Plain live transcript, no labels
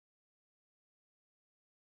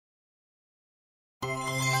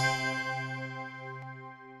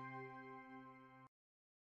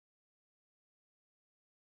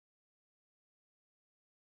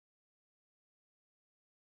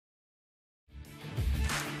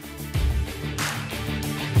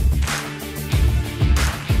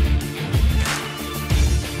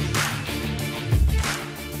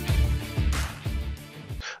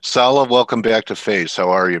Salah, welcome back to F.A.C E. How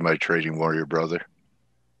are you, my trading warrior brother?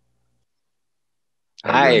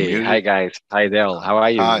 Are you Hi unmuted? guys. Hi Dale. How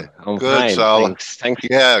are Hi. you? I'm Good, fine. Salah. Thanks.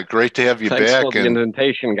 Yeah, great to have you Thanks for back. the And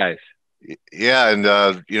invitation, guys. yeah, and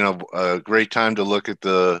a great time to look at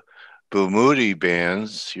the Bouhmidi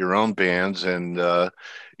bands, your own bands, and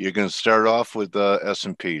you're going to start off with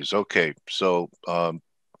S&Ps. Okay, so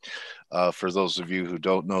for those of you who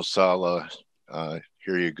don't know Salah,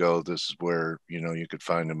 here you go. This is where you could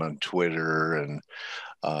find him on Twitter, and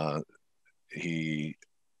he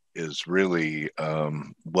is really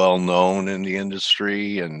well known in the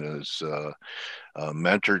industry and has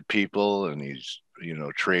mentored people, and he's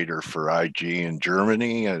trader for IG in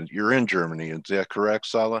Germany. And you're in Germany, is that correct,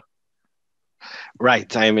 Salah?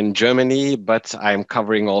 Right. I'm in Germany, but I'm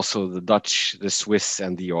covering also the Dutch, the Swiss,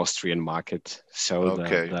 and the Austrian market. So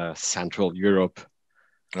Okay. the Central Europe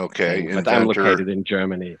Okay, thing. But I'm inventor. located in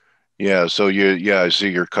Germany. Yeah, so I see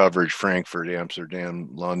your coverage: Frankfurt, Amsterdam,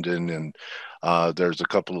 London, and there's a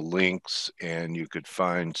couple of links, and you could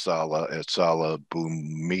find Salah at Salah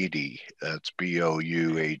Bouhmidi. That's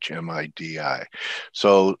Bouhmidi.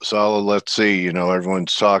 So Salah, let's see.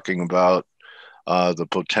 Everyone's talking about the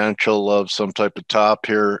potential of some type of top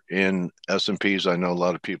here in S&Ps. I know a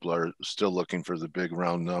lot of people are still looking for the big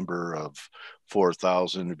round number of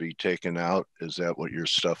 4,000 to be taken out. Is that what your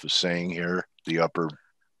stuff is saying here? The upper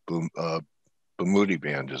boom, Bouhmidi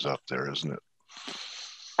band is up there, isn't it?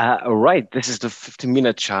 Right. This is the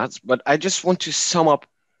 15-minute charts, but I just want to sum up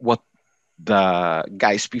what the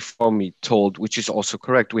guys before me told, which is also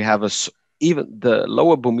correct. We have even the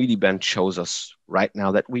lower Bouhmidi band shows us right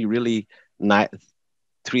now that we really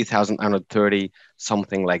 3,130,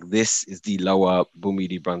 something like this, is the lower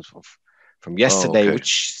Bouhmidi band from Oh, yesterday, okay.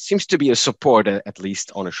 which seems to be a support at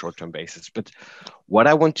least on a short-term basis. But what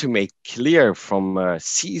I want to make clear from a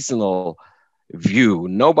seasonal view,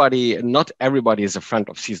 not everybody is a friend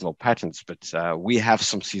of seasonal patterns, but we have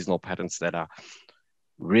some seasonal patterns that are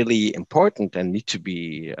really important and need to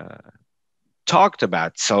be talked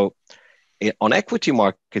about. So on equity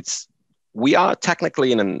markets, we are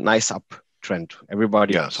technically in a nice uptrend.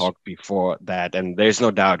 Everybody Yes. talked before that, and there's no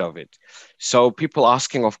doubt of it. So people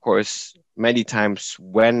asking, of course, many times,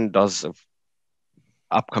 when does an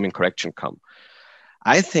upcoming correction come?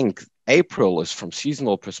 I think April is, from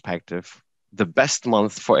seasonal perspective, the best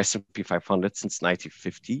month for S&P 500 since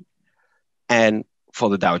 1950, and for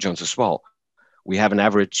the Dow Jones as well. We have an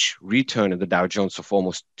average return in the Dow Jones of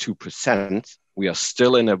almost 2%. We are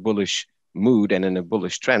still in a bullish mood and in a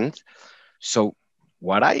bullish trend. So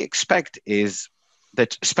what I expect is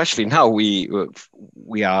that, especially now, we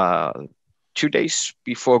are 2 days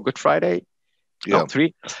before Good Friday. No, Yeah.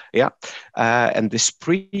 3. Yeah. And this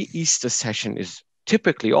pre-Easter session is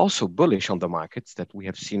typically also bullish on the markets, that we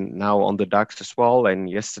have seen now on the DAX as well. And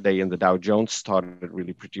yesterday in the Dow Jones started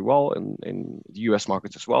really pretty well in the US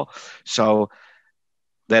markets as well. So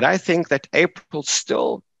that I think that April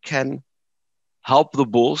still can help the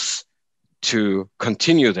bulls to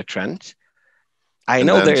continue the trend. I And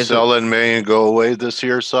know then there is a, sell in May and go away this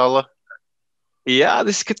year, Salah? yeah,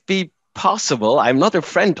 this could be possible. I'm not a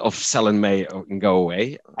friend of sell in May and go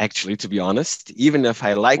away, actually, to be honest, even if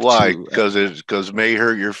I like Why? to. Because May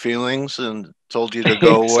hurt your feelings and told you to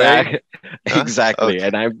go away? Exactly, Huh? exactly. Okay.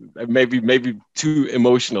 And I'm maybe too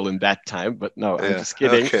emotional in that time, but no, I'm Yeah. just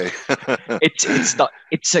kidding. Okay. It's not.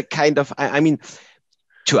 It's a kind of. I mean,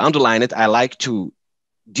 to underline it, I like to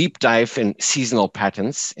deep dive in seasonal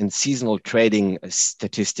patterns, in seasonal trading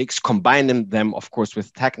statistics, combining them, of course,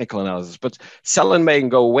 with technical analysis. But sell in May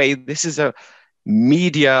and go away, this is a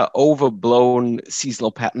media overblown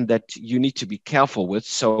seasonal pattern that you need to be careful with.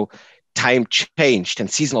 So time changed and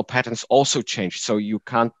seasonal patterns also changed. So you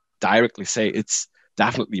can't directly say it's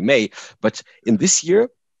definitely May. But in this year,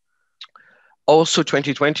 also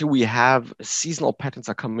 2020, we have seasonal patterns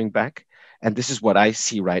are coming back. And this is what I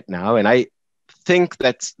see right now. And I think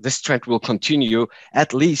that this trend will continue.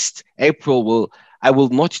 At least I will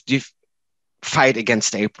not fight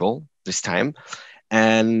against April this time.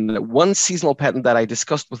 And one seasonal pattern that I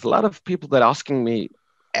discussed with a lot of people that are asking me,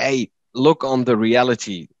 hey, look on the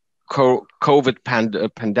reality. COVID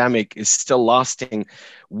pandemic is still lasting.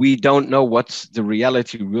 We don't know what the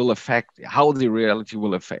reality will affect, how the reality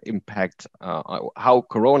will impact, how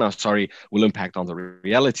Corona, will impact on the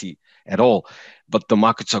reality at all. But the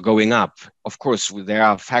markets are going up. Of course, there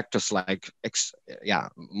are factors like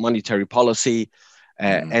monetary policy,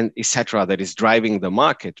 Mhm. and etc. that is driving the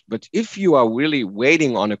market. But if you are really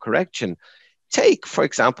waiting on a correction, take, for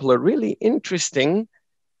example, a really interesting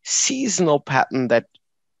seasonal pattern that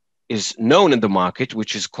is known in the market,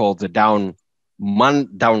 which is called the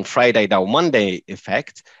down Friday, down Monday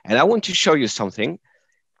effect. And I want to show you something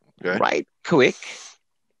right quick.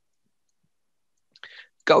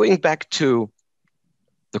 Going back to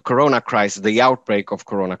the Corona crisis, the outbreak of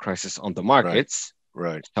Corona crisis on the markets.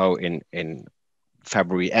 Right. So in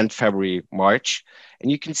February, March, and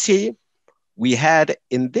you can see we had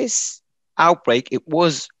in this outbreak, it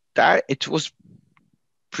was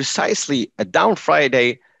precisely a down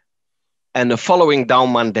Friday and a following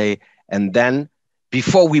down Monday. And then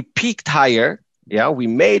before we peaked higher, we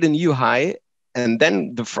made a new high. And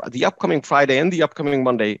then the upcoming Friday and the upcoming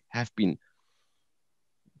Monday have been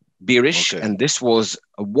bearish. And this was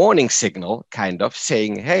a warning signal, kind of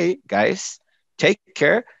saying, hey, guys, take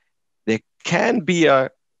care. There can be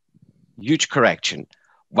a huge correction.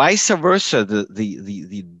 Vice versa,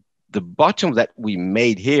 the bottom that we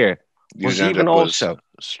made here was even also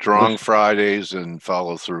strong Fridays and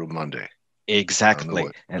follow through Monday. Exactly.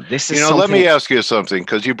 And this is let me ask you something,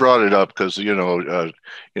 because you brought it up, because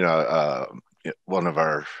one of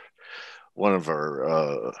our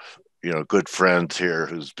good friends here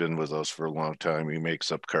who's been with us for a long time, he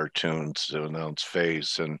makes up cartoons to announce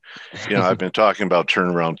F.A.C.E. And I've been talking about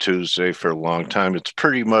Turnaround Tuesday for a long time. It's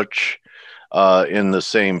pretty much in the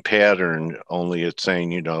same pattern, only it's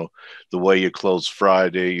saying, the way you close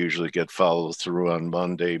Friday, usually get followed through on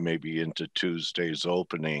Monday, maybe into Tuesday's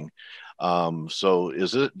opening. So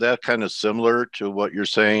is it that kind of similar to what you're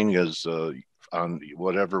saying? Is on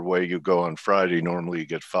whatever way you go on Friday, normally you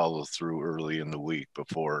get followed through early in the week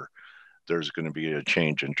before there's going to be a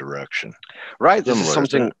change in direction. Right. This is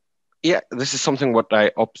something. Yeah, this is something what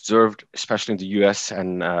I observed, especially in the U.S.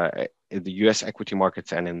 and in the U.S. equity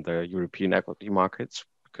markets and in the European equity markets,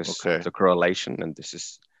 because of the correlation. And this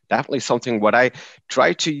is definitely something what I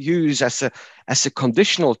try to use as a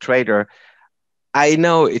conditional trader. I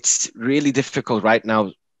know it's really difficult right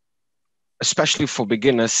now, especially for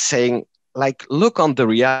beginners, saying, like, look on the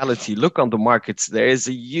reality, look on the markets. There is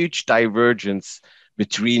a huge divergence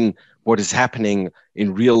between what is happening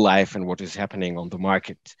in real life and what is happening on the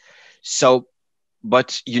market. So,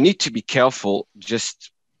 but you need to be careful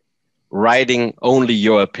just writing only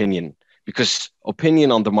your opinion, because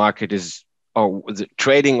opinion on the market is, or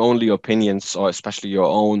trading only opinions, or especially your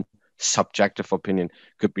own subjective opinion,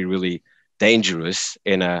 could be really dangerous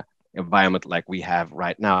in a environment like we have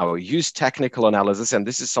right now. Use technical analysis, and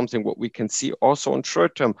this is something what we can see also on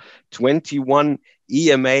short term. 21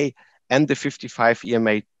 EMA and the 55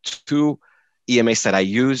 EMA, two EMAs that I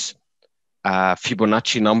use,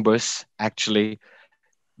 Fibonacci numbers, actually,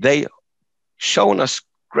 they shown us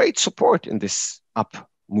great support in this up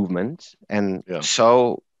movement. And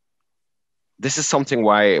so this is something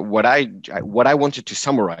what I wanted to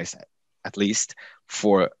summarize, at least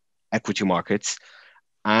for equity markets.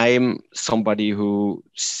 I'm somebody who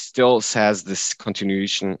still says this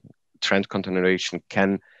trend continuation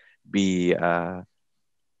can be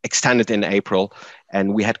extended in April.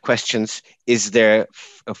 And we had questions, is there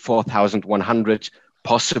a 4,100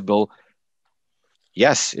 possible?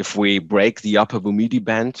 Yes, if we break the upper Bouhmidi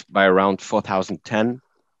band by around 4,010,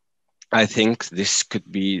 I think this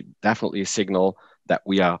could be definitely a signal that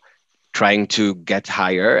we are trying to get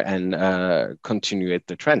higher and continue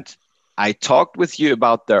the trend. I talked with you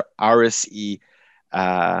about the RSE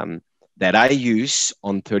that I use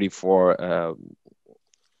on 34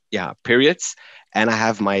 periods, and I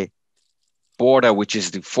have my border, which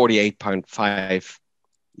is the 48.5,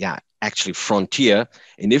 actually frontier.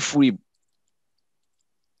 And if we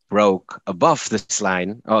broke above this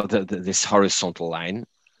line, or this horizontal line,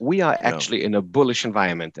 we are actually in a bullish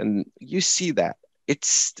environment. And you see that it's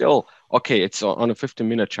still, okay, it's on a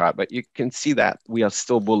 15-minute chart, but you can see that we are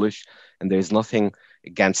still bullish and there's nothing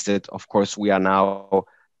against it. Of course, we are now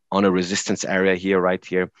on a resistance area here, right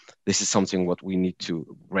here. This is something what we need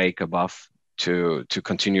to break above to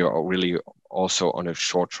continue, or really also on a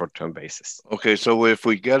short-term basis. Okay, so if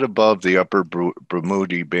we get above the upper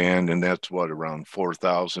Bouhmidi band, and that's what, around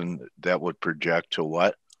 4,000, that would project to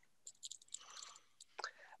what?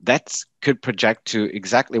 That could project to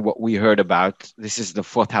exactly what we heard about. This is the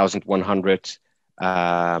 4,100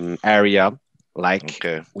 area, like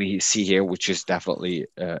we see here, which is definitely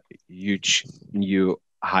a huge new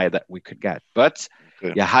high that we could get. But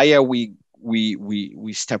higher we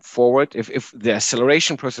step forward. If the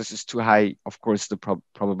acceleration process is too high, of course, the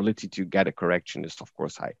probability to get a correction is, of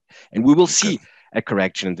course, high. And we will see a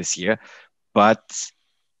correction this year. But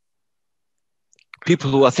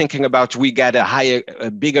people who are thinking about we get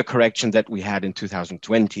a bigger correction that we had in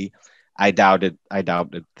 2020, I doubt it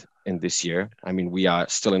in this year. I mean, we are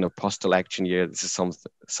still in a post-election year. This is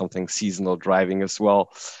something seasonal driving as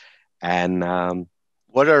well. And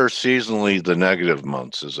What are seasonally the negative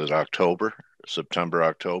months? Is it October, September,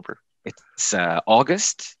 October, It's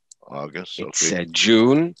August. August? It's Okay.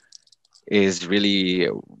 June is really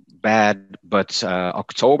bad, but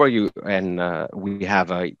October we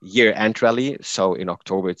have a year-end rally. So in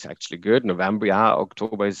October it's actually good. November, yeah,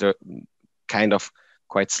 October is a kind of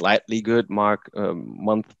quite slightly good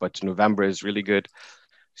month, but November is really good.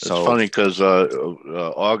 It's So funny because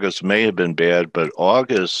August may have been bad, but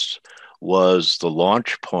August was the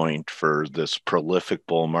launch point for this prolific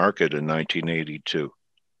bull market in 1982.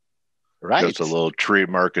 Just a right. little tree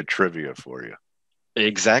market trivia for you.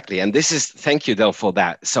 Exactly. And this is, thank you, Del, for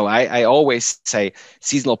that. So I always say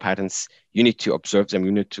seasonal patterns, you need to observe them,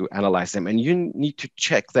 you need to analyze them, and you need to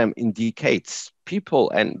check them in decades. People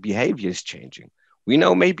and behavior is changing. We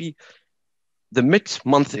know maybe the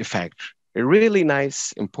mid-month effect, a really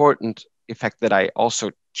nice, important effect that I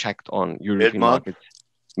also checked on Mid European month? markets.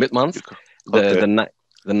 Mid-month, the, Okay. the,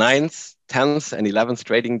 the 9th, 10th, and 11th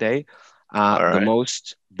trading day are All the right.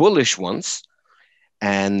 most bullish ones.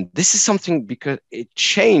 And this is something because it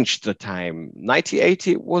changed the time.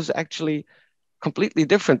 1980 was actually completely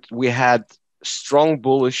different. We had strong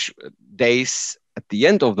bullish days at the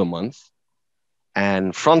end of the month,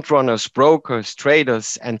 and front runners, brokers,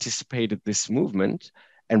 traders anticipated this movement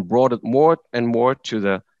and brought it more and more to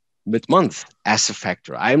the mid-month as a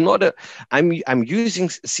factor. I'm using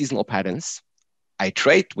seasonal patterns. I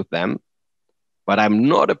trade with them, but I'm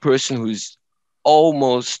not a person who's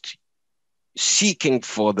almost seeking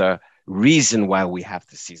for the reason why we have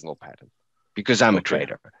the seasonal pattern because I'm a Okay.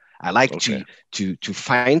 trader. I like Okay. to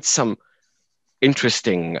find some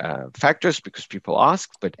interesting factors because people ask,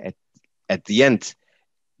 but at the end,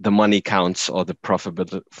 the money counts or the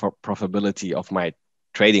profitability of my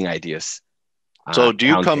trading ideas So, do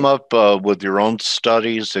you come counting. up with your own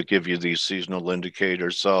studies that give you these seasonal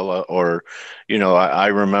indicators, Salah? Or, I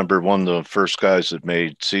remember one of the first guys that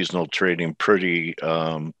made seasonal trading pretty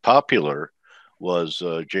popular was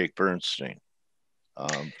Jake Bernstein.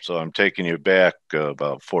 So I'm taking you back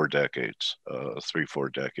about 4 decades, 3, 4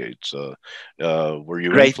 decades. Were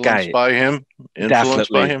you Great influenced guy, by him?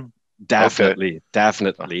 Influenced by definitely. him? Okay.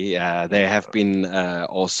 Definitely. There have been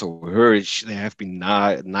also Hirsch. There have been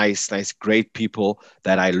nice, great people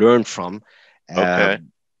that I learned from. Uh, Okay.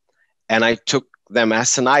 and I took them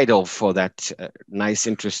as an idol for that nice,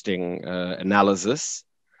 interesting analysis.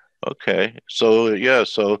 Okay. So yeah,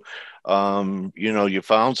 you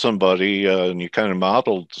found somebody and you kind of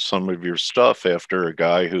modeled some of your stuff after a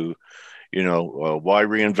guy who, why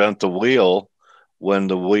reinvent the wheel when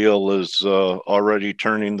the wheel is already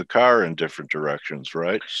turning the car in different directions,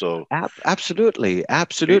 right? So, Absolutely,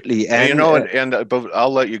 y- absolutely, you and know, and but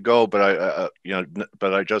I'll let you go, but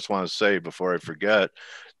but I just want to say before I forget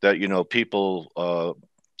that, people,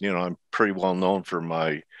 I'm pretty well known for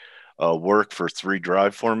my work for three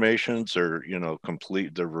drive formations or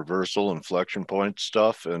complete the reversal inflection point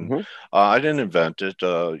stuff, and mhm, I didn't invent it.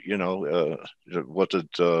 What did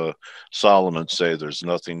Solomon say? There's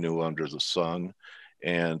nothing new under the sun.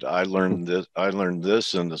 And I learned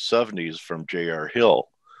this in the 70s from J.R. Hill.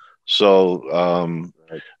 So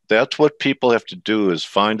right. that's what people have to do, is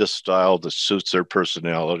find a style that suits their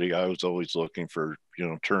personality. I was always looking for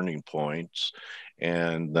turning points,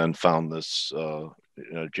 and then found this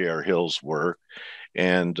J.R. Hill's work,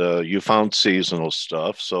 and you found seasonal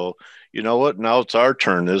stuff. So you know what? Now it's our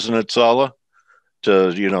turn, isn't it, Salah?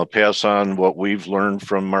 To pass on what we've learned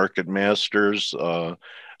from market masters,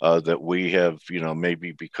 that we have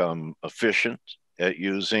maybe become efficient at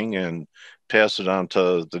using, and pass it on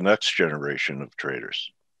to the next generation of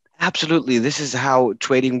traders. Absolutely, this is how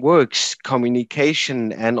trading works: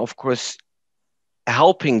 communication, and of course,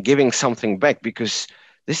 helping, giving something back. Because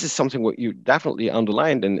this is something what you definitely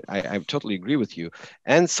underlined, and I totally agree with you.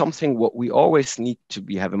 And something what we always need to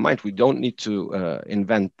be have in mind: we don't need to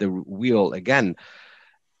invent the wheel again,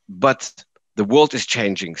 but the world is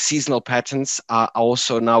changing. Seasonal patterns are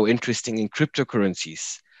also now interesting in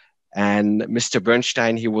cryptocurrencies. And Mr.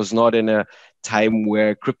 Bernstein, he was not in a time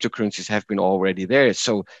where cryptocurrencies have been already there.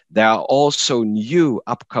 So there are also new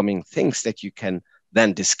upcoming things that you can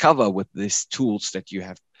then discover with these tools that you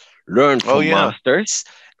have learned Oh from yeah, masters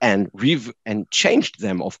and changed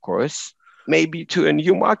them, of course, maybe to a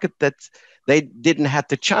new market that they didn't have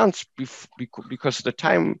the chance because of the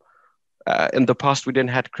time in the past we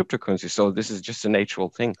didn't have cryptocurrency. So this is just a natural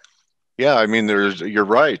thing. yeah. I mean, you're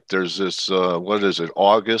right. There's this. What is it?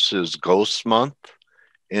 August is Ghost Month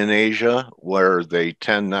in Asia, where they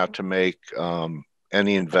tend not to make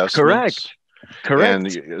any Correct. investments.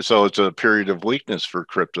 Correct. And so it's a period of weakness for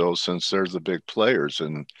crypto since they're the big players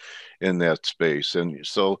in that space. And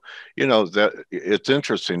so, that it's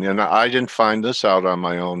interesting. And I didn't find this out on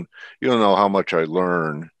my own. You don't know how much I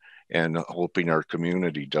learn and hoping our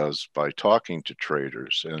community does by talking to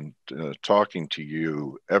traders and talking to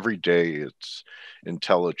you every day. It's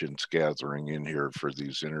intelligence gathering in here for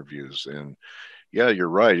these interviews. And yeah, you're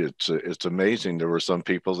right. It's amazing. There were some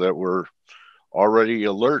people that were already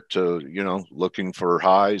alert to, looking for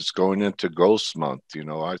highs going into ghost month.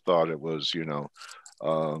 I thought it was,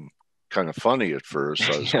 um, kind of funny at first.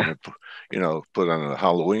 I was going to, put on a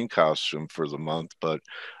Halloween costume for the month, but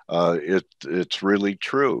it's really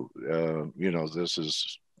true. This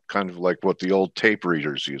is kind of like what the old tape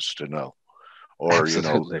readers used to know, or,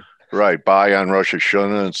 Absolutely. right, buy on Rosh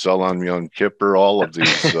Hashanah and sell on Yom Kippur, all of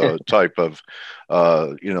these type of,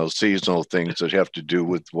 seasonal things that have to do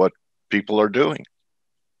with what people are doing,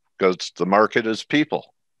 because the market is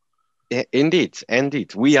people. Indeed.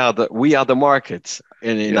 We are the market,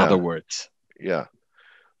 in Yeah, other words. yeah.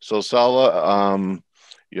 So Salah,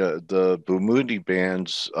 yeah, the Bouhmidi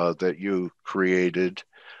bands that you created,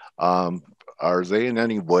 um, are they in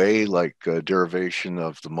any way like a derivation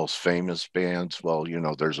of the most famous bands? Well,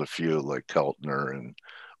 there's a few like Keltner and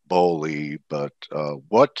Bowley, but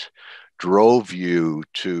what drove you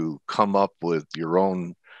to come up with your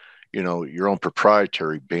own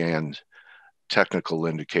proprietary band technical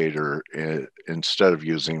indicator instead of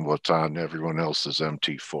using what's on everyone else's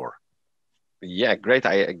MT4? Yeah,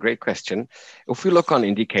 great question. If we look on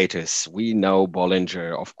indicators, we know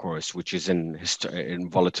Bollinger, of course, which is in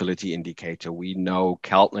volatility indicator. We know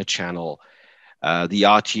Keltner channel, the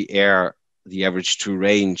RTR, the average true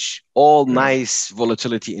range, all Yeah. nice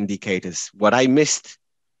volatility indicators. What I missed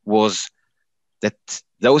was that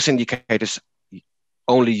those indicators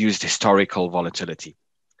only used historical volatility.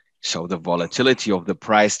 So the volatility of the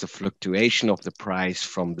price, the fluctuation of the price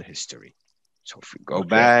from the history. So if we go Okay.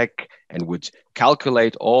 back and would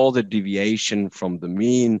calculate all the deviation from the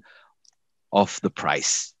mean of the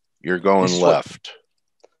price, You're going this is what left.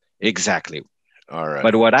 exactly. All right.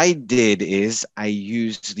 But what I did is I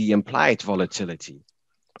used the implied volatility.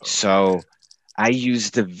 Okay. So I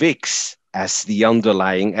used the VIX as the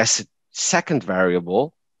underlying, as a second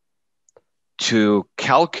variable to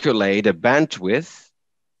calculate a bandwidth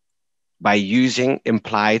by using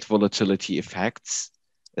implied volatility effects.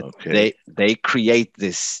 Okay. They create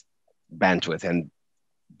this bandwidth, and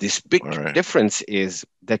this big All right. difference is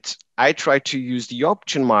that I try to use the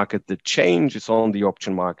option market, the changes on the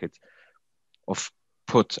option market of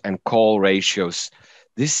put and call ratios.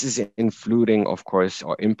 This is influencing, of course,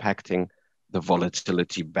 or impacting the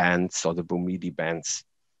volatility bands or the Bouhmidi bands.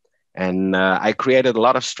 And I created a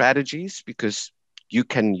lot of strategies because you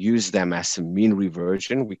can use them as a mean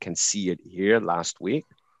reversion. We can see it here last week.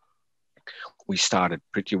 We started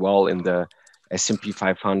pretty well in the S&P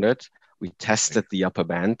 500. We tested the upper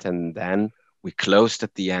band, and then we closed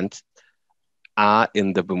at the end, A,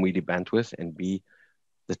 in the Bouhmidi bandwidth, and B,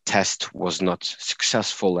 the test was not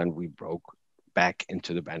successful and we broke back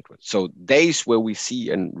into the bandwidth. So days where we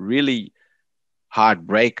see a really hard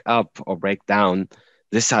break up or break down,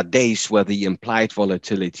 these are days where the implied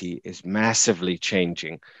volatility is massively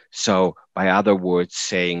changing. So by other words,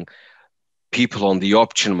 saying people on the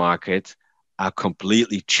option market are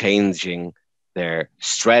completely changing their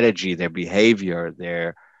strategy, their behavior,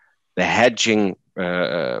 their hedging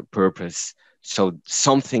purpose. So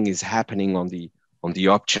something is happening on the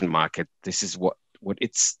option market. This is what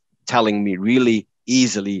it's telling me really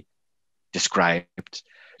easily described.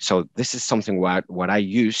 So this is something what I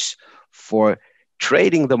use for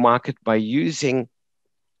trading the market by using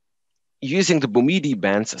the Bouhmidi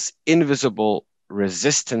bands as invisible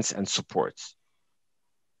resistance and supports.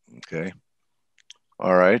 Okay.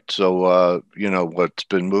 All right. So, what's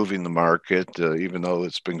been moving the market, even though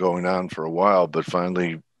it's been going on for a while, but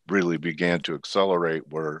finally really began to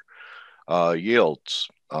accelerate, were yields,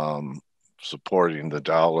 supporting the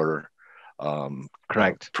dollar,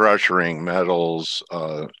 Correct. pressuring metals.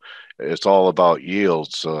 It's all about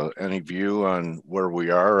yields. Any view on where we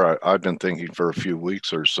are? I've been thinking for a few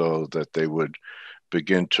weeks or so that they would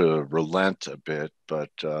begin to relent a bit, but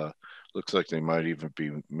looks like they might even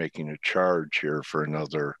be making a charge here for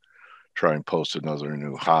try and post another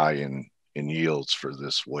new high in yields for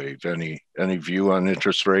this wave. Any view on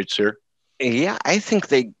interest rates here? Yeah, I think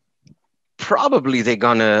they're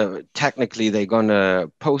gonna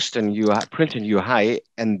post a new print a new high,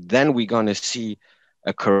 and then we're gonna see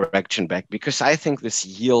a correction back, because I think this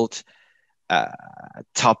yield uh,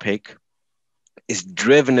 topic is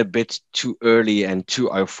driven a bit too early and too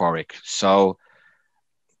euphoric. So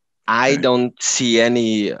I don't see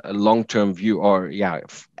any long-term view, or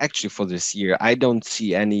actually for this year, I don't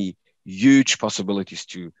see any huge possibilities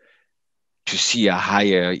to see a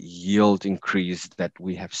higher yield increase that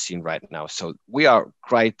we have seen right now. So we are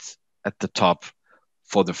right at the top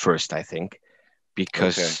for the first, I think,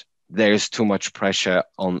 because there is too much pressure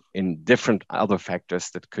on in different other factors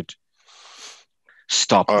that could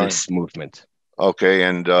stop this movement. Okay,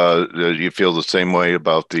 and do you feel the same way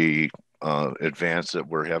about the advance that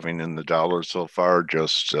we're having in the dollar so far?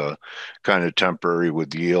 Just kind of temporary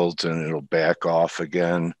with yields, and it'll back off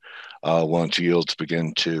again once yields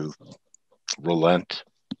begin to relent.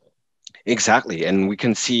 Exactly, and we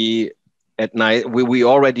can see at night. We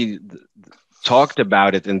already talked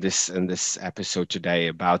about it in this episode today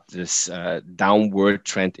about this downward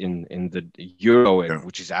trend in the euro,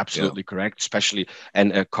 which is absolutely correct, especially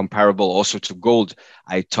and comparable also to gold.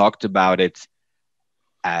 I talked about it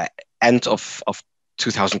end of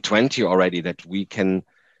 2020 already, that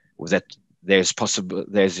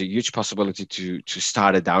there's a huge possibility to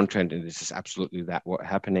start a downtrend, and this is absolutely that what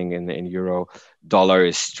happening in euro. Dollar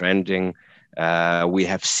is trending. We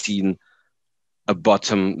have seen a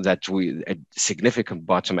significant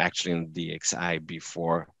bottom actually in the DXY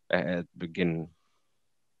before at the beginning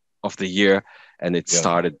of the year, and it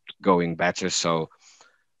started going better. So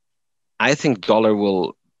I think dollar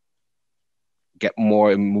will get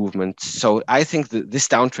more movement. So I think that this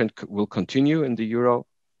downtrend will continue in the euro,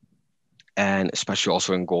 and especially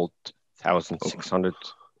also in gold. 1,600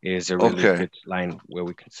 is a really good line where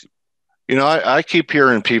we can see. I keep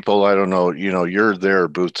hearing people, I don't know, you're there,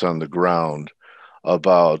 boots on the ground,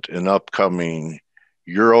 about an upcoming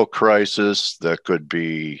euro crisis that could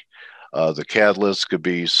be the catalyst could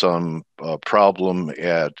be some problem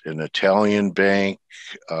at an Italian bank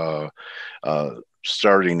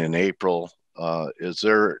starting in April. Are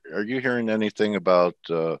you hearing anything about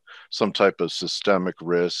some type of systemic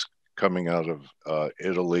risk coming out of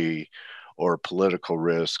Italy, or political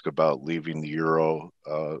risk about leaving the euro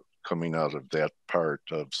coming out of that part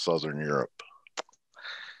of Southern Europe?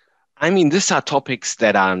 I mean, these are topics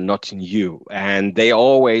that are not new, and they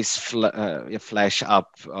always flash up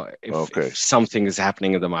if something is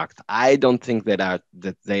happening in the market. I don't think that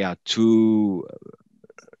they are too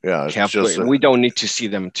careful. We don't need to see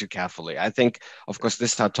them too carefully. I think, of course,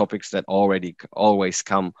 these are topics that always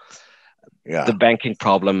come. The banking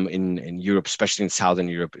problem in Europe, especially in Southern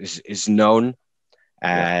Europe, is known,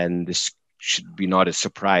 and this should be not a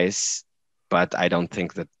surprise. But I don't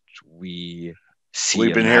think that we've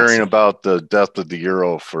been hearing about the death of the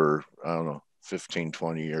euro for, I don't know, 15,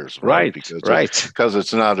 20 years. Right. Because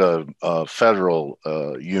it's not a federal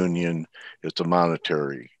union, it's a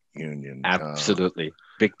monetary union. Absolutely.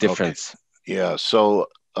 Big difference. Okay. Yeah. So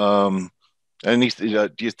do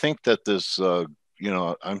you think that this,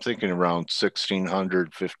 I'm thinking around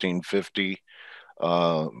 1,600, 1,550,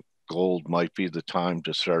 gold might be the time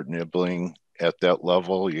to start nibbling at that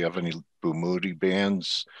level? You have any Bouhmidi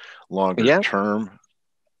bands longer term,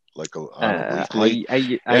 like on a weekly? I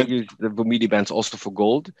use the Bouhmidi bands also for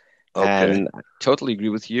gold, and I totally agree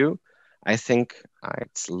with you. I think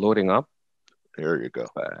it's loading up. There you go.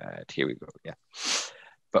 But here we go. Yeah.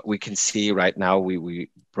 But we can see right now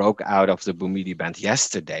we broke out of the Bouhmidi band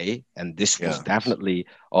yesterday, and this was definitely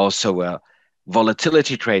also a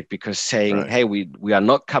volatility trade, because saying, hey, we are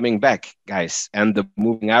not coming back, guys, and the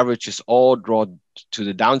moving average is all drawn to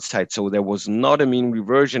the downside. So there was not a mean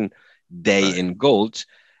reversion day in gold,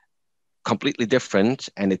 completely different,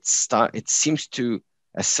 and it seems to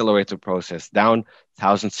accelerate the process. Down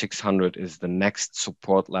 1,600 is the next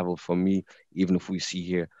support level for me, even if we see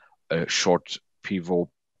here a short pivot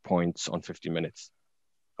points on 50 minutes.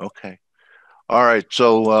 Okay. All right.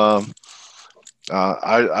 So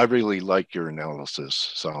I really like your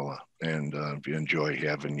analysis, Salah, and enjoy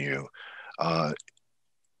having you.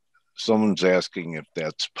 Someone's asking if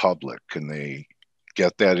that's public. Can they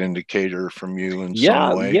get that indicator from you in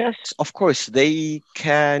some way? Yes, of course. They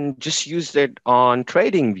can just use it on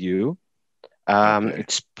TradingView.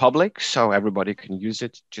 It's public, so everybody can use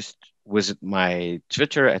it. Just visit my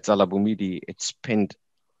Twitter at Salah Bouhmidi. It's pinned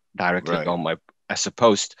directly on as a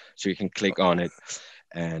post, so you can click on it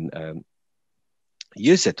and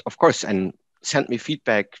use it, of course, and send me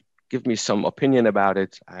feedback. Give me some opinion about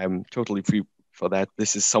it. I'm totally free for that.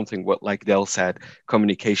 This is something like Dell said,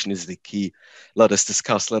 communication is the key. Let us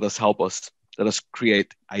discuss, let us help us, let us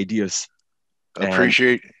create ideas.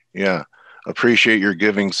 Appreciate your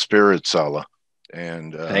giving spirit, Salah.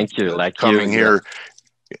 And thank you. Coming here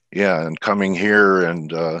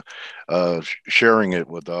and sharing it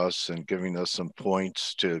with us and giving us some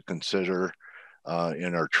points to consider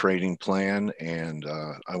in our trading plan. And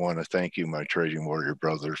I want to thank you, my trading warrior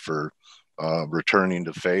brother, for returning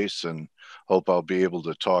to F.A.C E, and hope I'll be able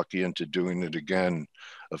to talk you into doing it again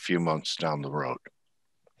a few months down the road.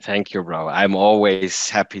 Thank you, bro. I'm always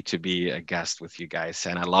happy to be a guest with you guys,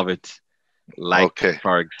 and I love it. Like Okay.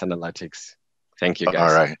 ForexAnalytix. Thank you, All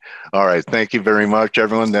guys. right. All right. Thank you very much,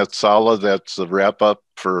 everyone. That's Salah. That's the wrap up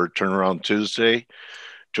for Turnaround Tuesday.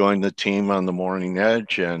 Join the team on the Morning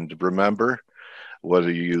Edge. And remember,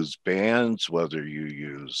 whether you use bands, whether you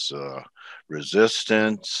use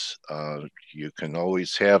resistance, you can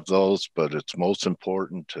always have those, but it's most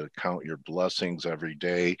important to count your blessings every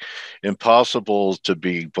day. Impossible to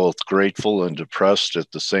be both grateful and depressed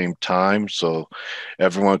at the same time. So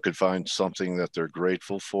everyone could find something that they're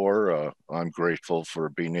grateful for. I'm grateful for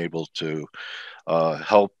being able to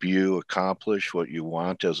help you accomplish what you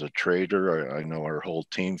want as a trader. I know our whole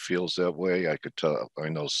team feels that way. I could tell, I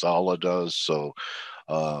know Salah does. So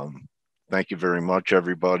thank you very much,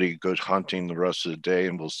 everybody. Good hunting the rest of the day,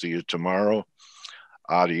 and we'll see you tomorrow.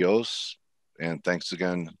 Adios. And thanks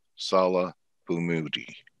again, Salah Bouhmidi.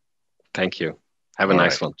 Thank you. Have a All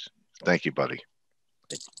nice right. one. Thank you, buddy.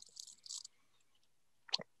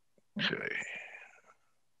 Okay.